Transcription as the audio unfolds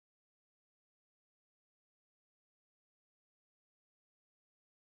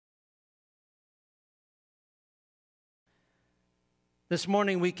This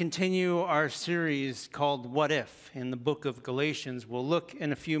morning we continue our series called What If in the book of Galatians. We'll look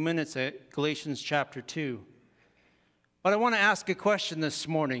in a few minutes at Galatians chapter 2. But I want to ask a question this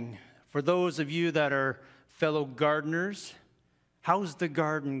morning. For those of you that are fellow gardeners, how's the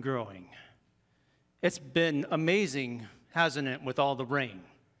garden growing? It's been amazing, hasn't it, with all the rain?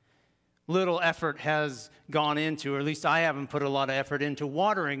 Little effort has gone into, or at least I haven't put a lot of effort into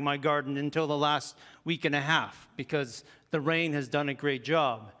watering my garden until the last week and a half because the rain has done a great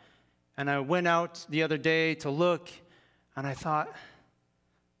job. And I went out the other day to look, and I thought,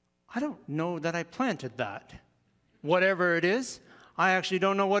 I don't know that I planted that. Whatever it is, I actually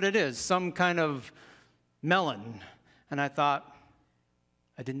don't know what it is. Some kind of melon. And I thought,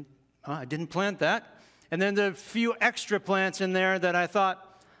 I didn't plant that. And then there are a few extra plants in there that I thought,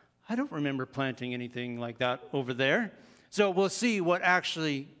 I don't remember planting anything like that over there. So we'll see what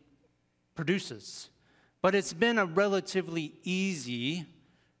actually produces. But it's been a relatively easy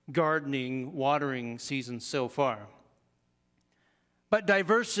gardening, watering season so far. But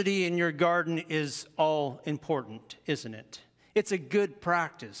diversity in your garden is all important, isn't it? It's a good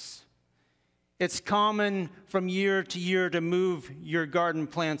practice. It's common from year to year to move your garden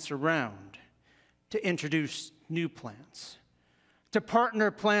plants around, to introduce new plants, to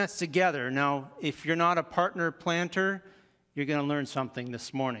partner plants together. Now, if you're not a partner planter, you're going to learn something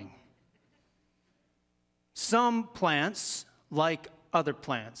this morning. Some plants like other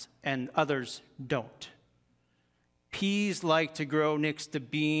plants, and others don't. Peas like to grow next to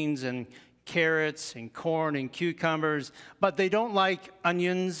beans and carrots and corn and cucumbers, but they don't like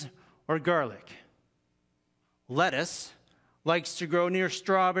onions or garlic. Lettuce likes to grow near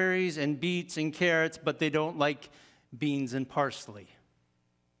strawberries and beets and carrots, but they don't like beans and parsley.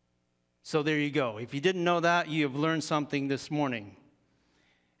 So there you go. If you didn't know that, you have learned something this morning.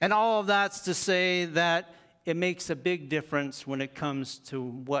 And all of that's to say that it makes a big difference when it comes to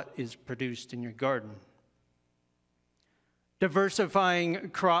what is produced in your garden.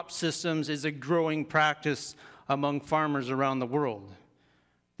 Diversifying crop systems is a growing practice among farmers around the world.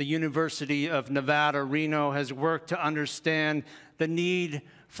 The University of Nevada, Reno has worked to understand the need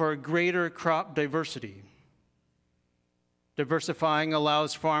for greater crop diversity. Diversifying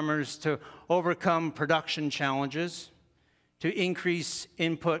allows farmers to overcome production challenges, to increase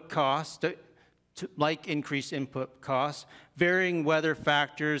input costs, increased input costs, varying weather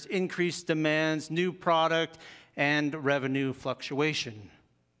factors, increased demands, new product, and revenue fluctuation.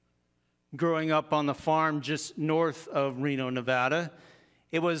 Growing up on the farm just north of Reno, Nevada,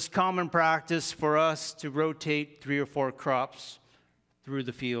 it was common practice for us to rotate 3 or 4 crops through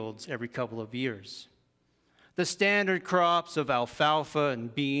the fields every couple of years. The standard crops of alfalfa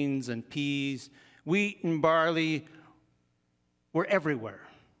and beans and peas, wheat and barley were everywhere.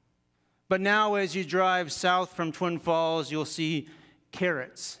 But now as you drive south from Twin Falls, you'll see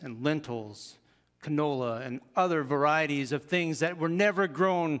carrots and lentils, canola, and other varieties of things that were never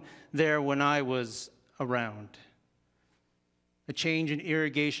grown there when I was around. The change in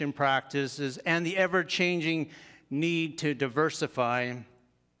irrigation practices and the ever-changing need to diversify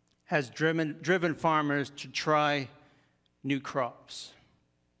has driven farmers to try new crops.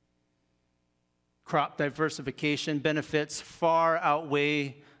 Crop diversification benefits far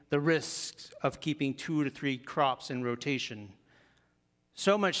outweigh the risks of keeping 2 to 3 crops in rotation.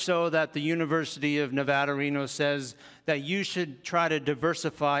 So much so that the University of Nevada, Reno says that you should try to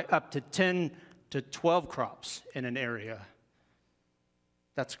diversify up to 10 to 12 crops in an area.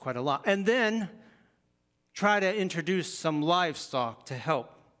 That's quite a lot. And then try to introduce some livestock to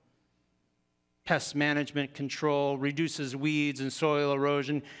help. Pest management control, reduces weeds and soil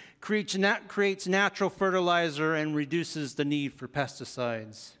erosion, creates natural fertilizer, and reduces the need for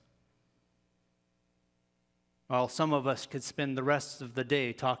pesticides. While some of us could spend the rest of the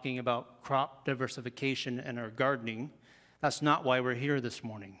day talking about crop diversification and our gardening, that's not why we're here this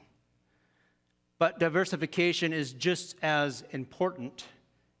morning. But diversification is just as important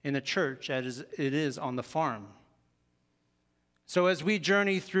in the church as it is on the farm. So as we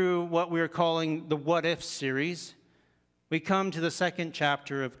journey through what we're calling the What If series, we come to the 2nd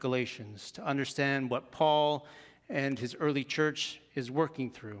chapter of Galatians to understand what Paul and his early church is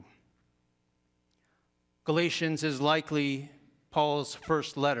working through. Galatians is likely Paul's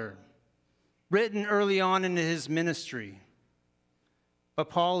first letter, written early on in his ministry. But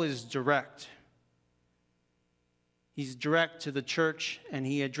Paul is direct. He's direct to the church, and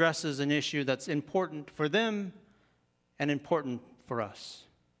he addresses an issue that's important for them and important for us.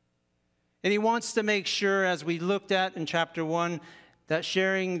 And he wants to make sure, as we looked at in chapter 1, that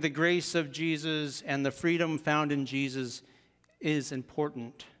sharing the grace of Jesus and the freedom found in Jesus is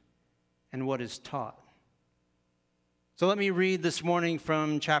important and what is taught. So let me read this morning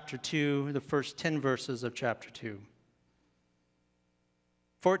from chapter 2, the first 10 verses of chapter 2.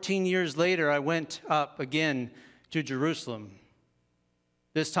 14 years later, I went up again to Jerusalem,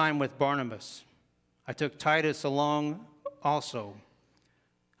 this time with Barnabas. I took Titus along also.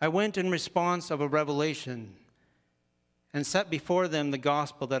 I went in response of a revelation and set before them the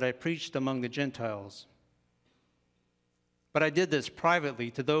gospel that I preached among the Gentiles. But I did this privately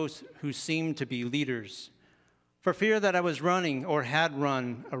to those who seemed to be leaders, for fear that I was running or had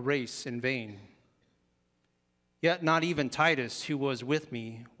run a race in vain. Yet not even Titus, who was with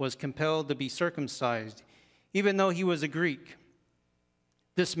me, was compelled to be circumcised, even though he was a Greek.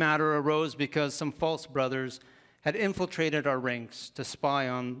 This matter arose because some false brothers had infiltrated our ranks to spy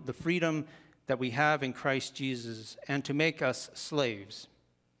on the freedom that we have in Christ Jesus and to make us slaves.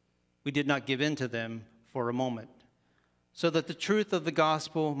 We did not give in to them for a moment, so that the truth of the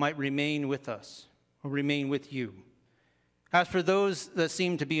gospel might remain with us, or remain with you. As for those that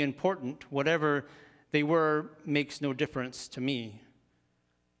seem to be important, whatever they were makes no difference to me.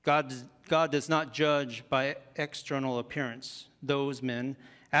 God does not judge by external appearance. Those men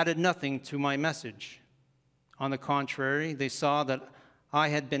added nothing to my message. On the contrary, they saw that I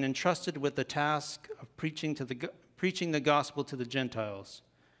had been entrusted with the task of preaching the gospel to the Gentiles,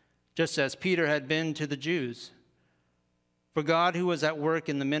 just as Peter had been to the Jews. For God, who was at work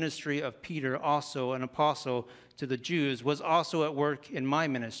in the ministry of Peter, also an apostle to the Jews, was also at work in my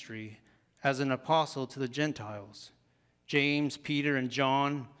ministry as an apostle to the Gentiles. James, Peter, and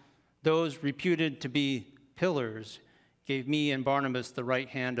John, those reputed to be pillars, gave me and Barnabas the right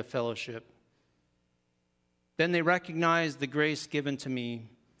hand of fellowship. Then they recognized the grace given to me.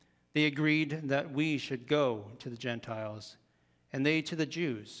 They agreed that we should go to the Gentiles, and they to the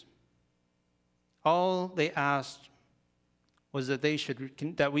Jews. All they asked was that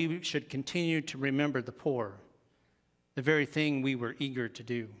we should continue to remember the poor, the very thing we were eager to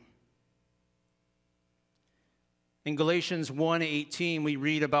do. In Galatians 1:18, we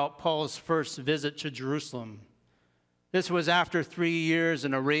read about Paul's first visit to Jerusalem. This was after 3 years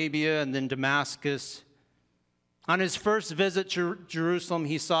in Arabia and then Damascus. On his first visit to Jerusalem,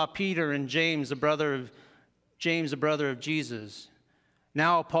 he saw Peter and James, the brother of Jesus.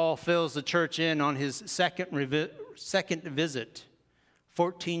 Now Paul fills the church in on his second visit,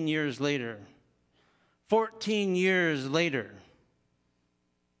 14 years later. 14 years later.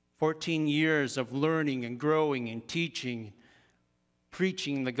 14 years of learning and growing and teaching,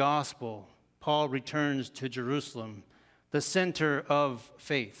 preaching the gospel. Paul returns to Jerusalem, the center of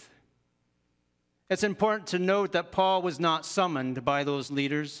faith. It's important to note that Paul was not summoned by those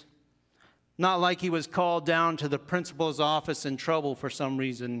leaders, not like he was called down to the principal's office in trouble for some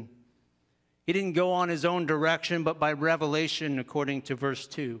reason. He didn't go on his own direction, but by revelation, according to verse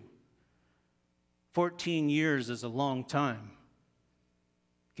 2. 14 years is a long time.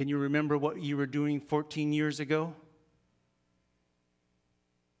 Can you remember what you were doing 14 years ago?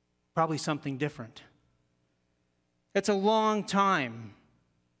 Probably something different. It's a long time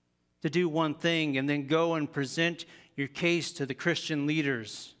to do one thing and then go and present your case to the Christian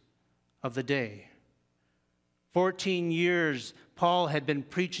leaders of the day. 14 years, Paul had been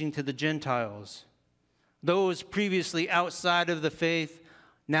preaching to the Gentiles, those previously outside of the faith,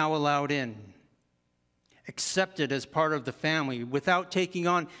 now allowed in, accepted as part of the family without taking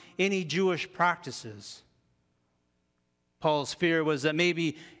on any Jewish practices. Paul's fear was that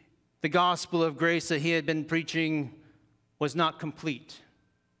maybe the gospel of grace that he had been preaching was not complete,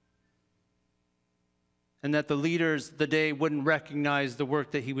 and that the leaders of the day wouldn't recognize the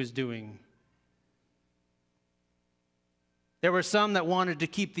work that he was doing. There were some that wanted to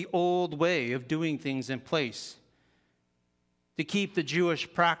keep the old way of doing things in place, to keep the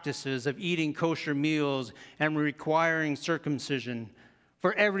Jewish practices of eating kosher meals and requiring circumcision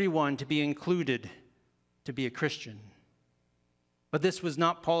for everyone to be included to be a Christian. But this was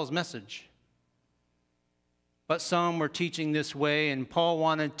not Paul's message. But some were teaching this way, and Paul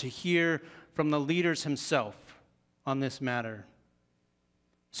wanted to hear from the leaders himself on this matter.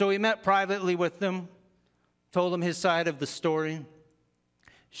 So he met privately with them, told them his side of the story,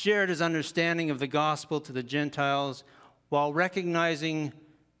 shared his understanding of the gospel to the Gentiles, while recognizing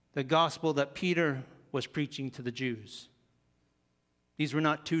the gospel that Peter was preaching to the Jews. These were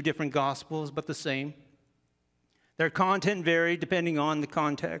not two different gospels, but the same. Their content varied depending on the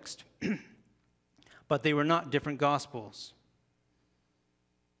context, but they were not different gospels.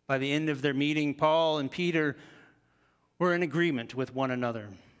 By the end of their meeting, Paul and Peter were in agreement with one another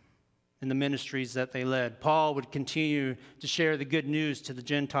in the ministries that they led. Paul would continue to share the good news to the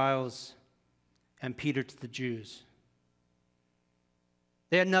Gentiles and Peter to the Jews.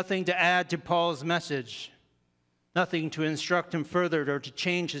 They had nothing to add to Paul's message. nothing to instruct him further or to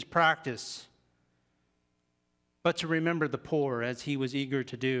change his practice, but to remember the poor as he was eager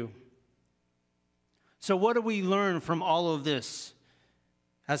to do. So what do we learn from all of this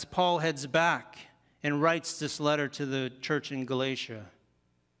as Paul heads back and writes this letter to the church in Galatia?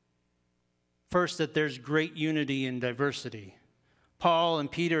 First, that there's great unity in diversity. Paul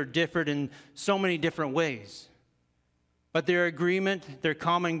and Peter differed in so many different ways, but their agreement, their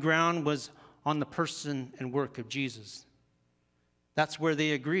common ground was on the person and work of Jesus. That's where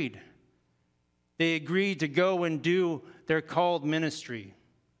they agreed. They agreed to go and do their called ministry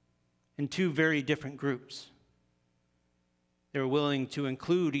in two very different groups. They were willing to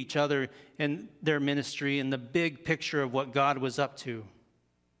include each other in their ministry in the big picture of what God was up to.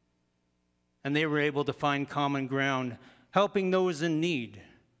 And they were able to find common ground, helping those in need,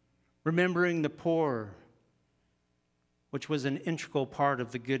 remembering the poor, which was an integral part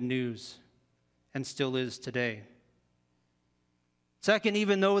of the good news and still is today. Second,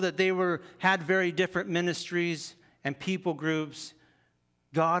 even though that they had very different ministries and people groups,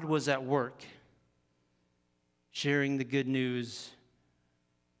 God was at work, sharing the good news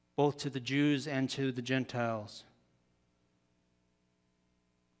both to the Jews and to the Gentiles.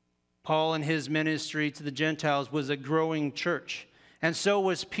 Paul and his ministry to the Gentiles was a growing church, and so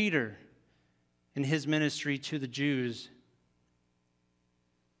was Peter in his ministry to the Jews.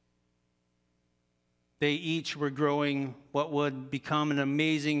 They each were growing what would become an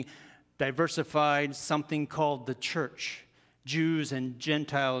amazing, diversified something called the church. Jews and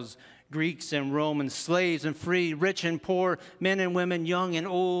Gentiles, Greeks and Romans, slaves and free, rich and poor, men and women, young and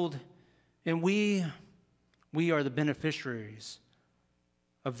old. And we are the beneficiaries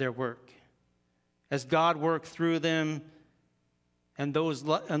of their work. As God worked through them and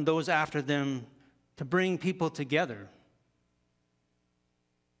those after them to bring people together.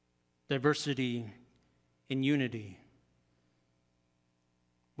 Diversity in unity.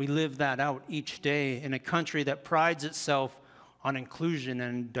 We live that out each day in a country that prides itself on inclusion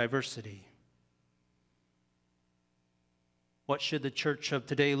and diversity. What should the church of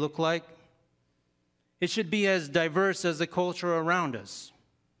today look like? It should be as diverse as the culture around us.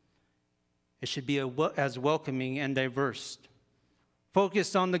 It should be as welcoming and diverse,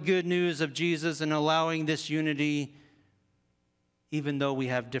 focused on the good news of Jesus and allowing this unity even though we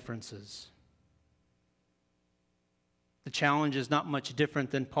have differences. The challenge is not much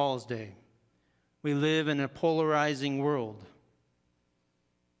different than Paul's day. We live in a polarizing world.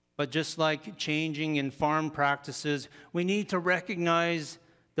 But just like changing in farm practices, we need to recognize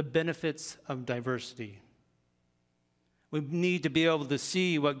the benefits of diversity. We need to be able to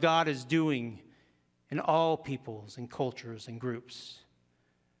see what God is doing in all peoples and cultures and groups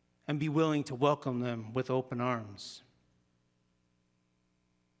and be willing to welcome them with open arms.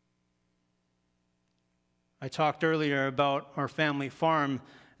 I talked earlier about our family farm.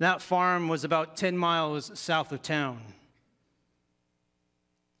 That farm was about 10 miles south of town.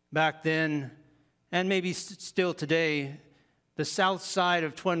 Back then, and maybe still today, the south side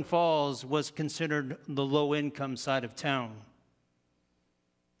of Twin Falls was considered the low-income side of town.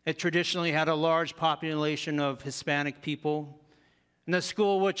 It traditionally had a large population of Hispanic people, and the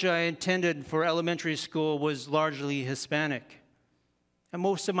school which I attended for elementary school was largely Hispanic, and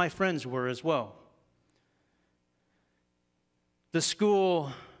most of my friends were as well. The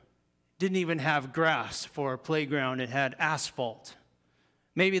school didn't even have grass for a playground. It had asphalt.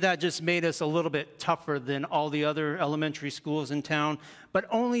 Maybe that just made us a little bit tougher than all the other elementary schools in town, but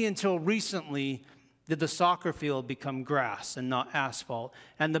only until recently did the soccer field become grass and not asphalt,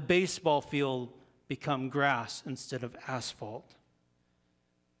 and the baseball field become grass instead of asphalt.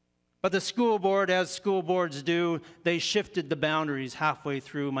 But the school board, as school boards do, they shifted the boundaries halfway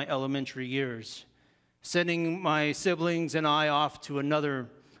through my elementary years, sending my siblings and I off to another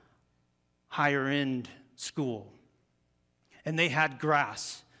higher-end school. And they had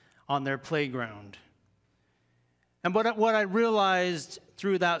grass on their playground. And what I realized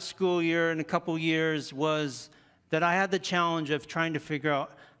through that school year and a couple years was that I had the challenge of trying to figure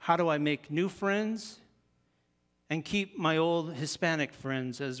out how do I make new friends and keep my old Hispanic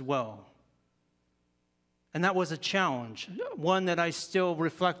friends as well. And that was a challenge, one that I still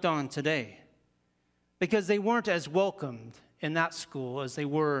reflect on today, because they weren't as welcomed in that school as they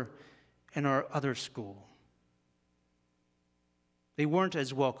were in our other school. They weren't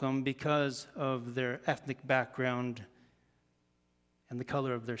as welcome because of their ethnic background and the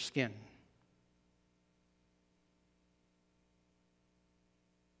color of their skin.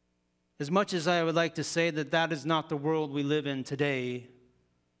 As much as I would like to say that that is not the world we live in today,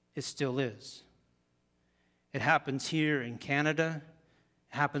 it still is. It happens here in Canada,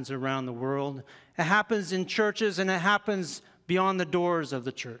 It happens around the world. It happens in churches, and it happens beyond the doors of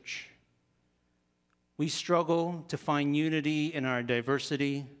the church. We struggle to find unity in our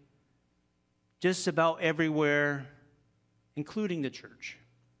diversity just about everywhere, including the church.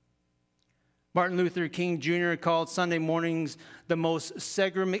 Martin Luther King Jr. called Sunday mornings the most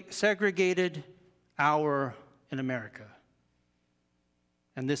segregated hour in America.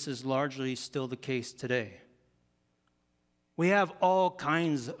 And this is largely still the case today. We have all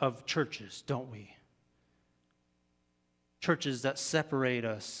kinds of churches, don't we? Churches that separate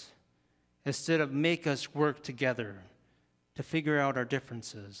us instead of make us work together to figure out our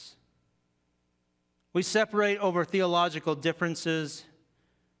differences. We separate over theological differences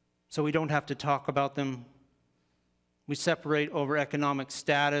so we don't have to talk about them. We separate over economic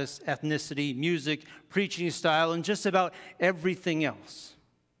status, ethnicity, music, preaching style, and just about everything else.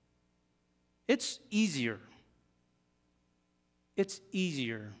 It's easier. It's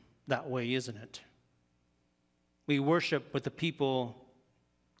easier that way, isn't it? We worship with the people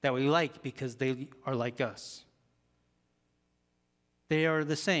that we like because they are like us. They are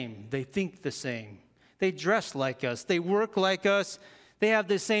the same. They think the same. They dress like us. They work like us. They have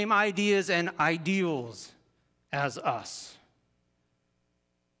the same ideas and ideals as us.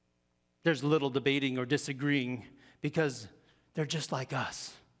 There's little debating or disagreeing because they're just like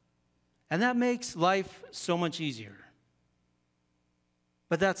us. And that makes life so much easier.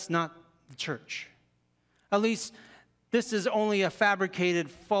 But that's not the church. At least this is only a fabricated,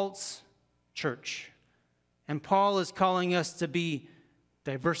 false church. And Paul is calling us to be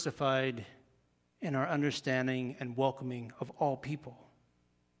diversified in our understanding and welcoming of all people.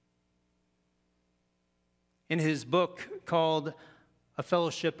 In his book called A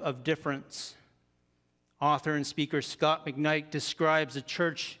Fellowship of Difference, author and speaker Scott McKnight describes the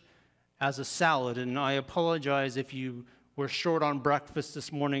church as a salad. And I apologize if you were short on breakfast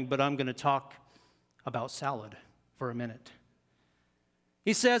this morning, but I'm going to talk about salad for a minute.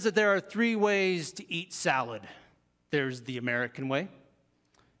 He says that there are 3 ways to eat salad. There's the American way.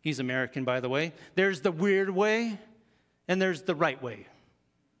 He's American, by the way. There's the weird way, and there's the right way.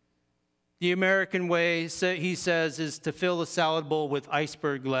 The American way, he says, is to fill a salad bowl with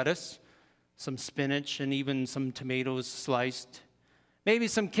iceberg lettuce, some spinach, and even some tomatoes sliced, maybe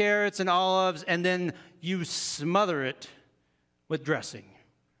some carrots and olives, and then you smother it with dressing.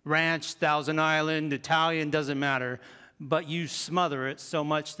 Ranch, Thousand Island, Italian, doesn't matter, but you smother it so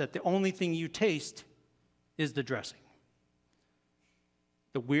much that the only thing you taste is the dressing.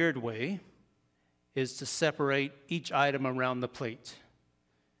 The weird way is to separate each item around the plate.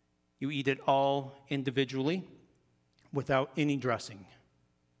 You eat it all individually without any dressing,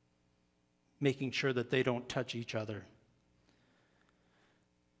 making sure that they don't touch each other.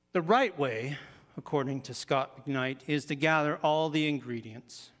 The right way, according to Scott McKnight, is to gather all the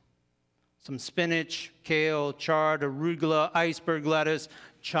ingredients. Some spinach, kale, chard, arugula, iceberg lettuce,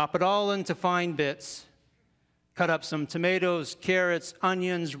 chop it all into fine bits. Cut up some tomatoes, carrots,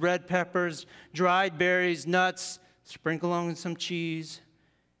 onions, red peppers, dried berries, nuts, sprinkle on some cheese,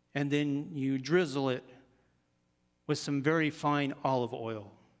 and then you drizzle it with some very fine olive oil,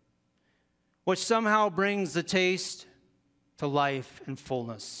 which somehow brings the taste to life and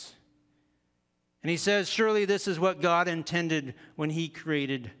fullness. And he says, surely this is what God intended when he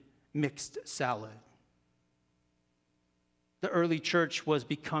created mixed salad. The early church was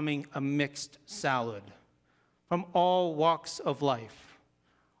becoming a mixed salad from all walks of life,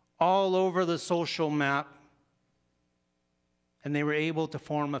 all over the social map, and they were able to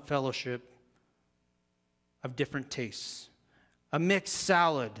form a fellowship of different tastes, a mixed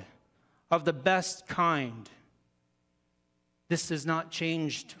salad of the best kind. This has not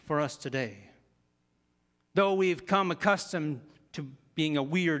changed for us today. Though we've come accustomed to being a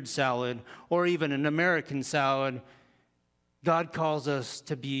weird salad or even an American salad, God calls us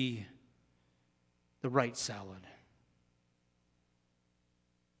to be the right salad.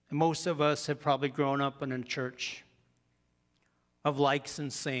 And most of us have probably grown up in a church of likes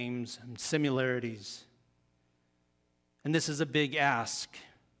and sames and similarities. And this is a big ask.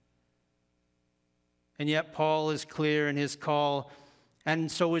 And yet Paul is clear in his call,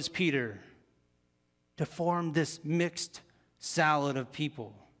 and so is Peter, to form this mixed salad of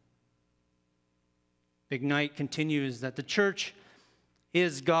people. McKnight continues that the church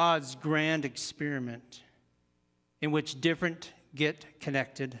is God's grand experiment in which different get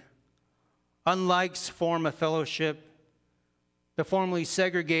connected, unlikes form a fellowship, the formerly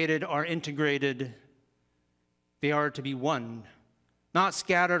segregated are integrated. They are to be one, not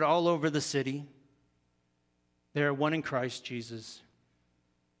scattered all over the city. They are one in Christ Jesus.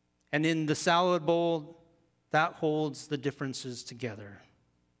 And in the salad bowl, that holds the differences together.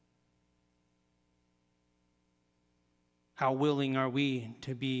 How willing are we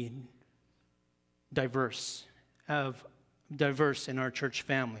to be diverse in our church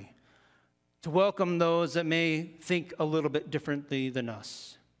family, to welcome those that may think a little bit differently than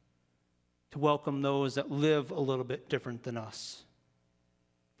us, to welcome those that live a little bit different than us,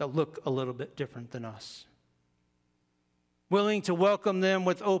 that look a little bit different than us. Willing to welcome them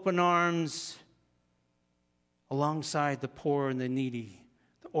with open arms alongside the poor and the needy,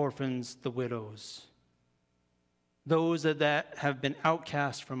 the orphans, the widows, those that have been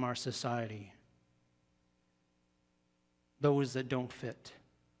outcast from our society, those that don't fit.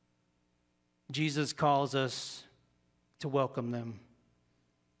 Jesus calls us to welcome them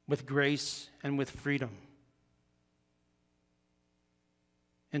with grace and with freedom,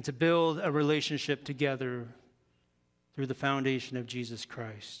 and to build a relationship together through the foundation of Jesus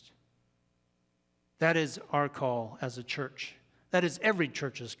Christ. That is our call as a church. That is every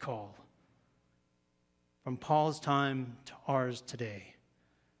church's call, from Paul's time to ours today,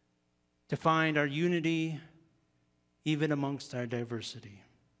 to find our unity even amongst our diversity.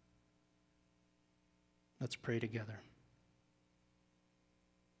 Let's pray together.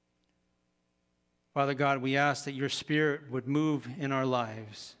 Father God, we ask that your Spirit would move in our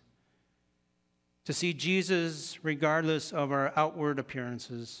lives to see Jesus regardless of our outward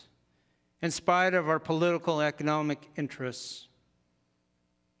appearances, in spite of our political, economic interests.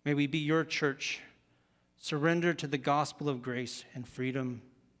 May we be your church, surrendered to the gospel of grace and freedom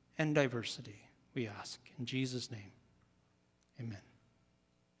and diversity, we ask. In Jesus' name, amen.